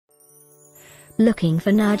Looking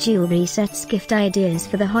for now jewelry sets gift ideas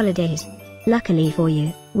for the holidays? Luckily for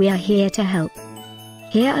you, we are here to help.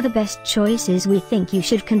 Here are the best choices we think you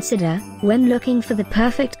should consider when looking for the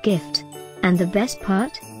perfect gift. And the best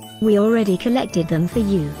part? We already collected them for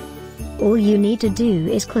you. All you need to do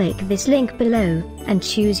is click this link below, and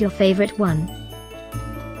choose your favorite one.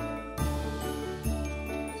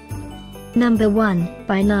 Number 1,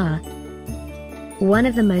 by now. One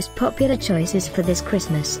of the most popular choices for this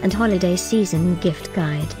Christmas and holiday season gift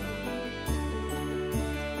guide.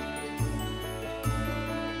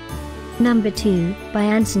 Number 2, by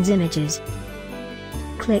AnsonsImages.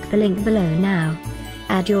 Click the link below now.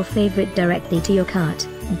 Add your favorite directly to your cart,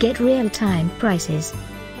 get real-time prices.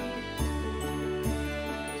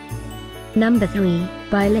 Number 3,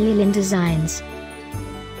 by Lilylin Designs.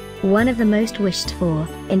 One of the most wished for,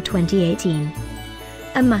 in 2018.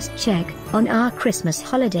 A must-check on our Christmas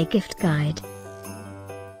holiday gift guide.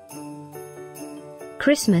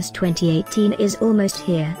 Christmas 2018 is almost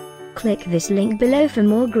here. Click this link below for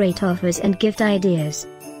more great offers and gift ideas.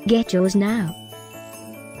 Get yours now.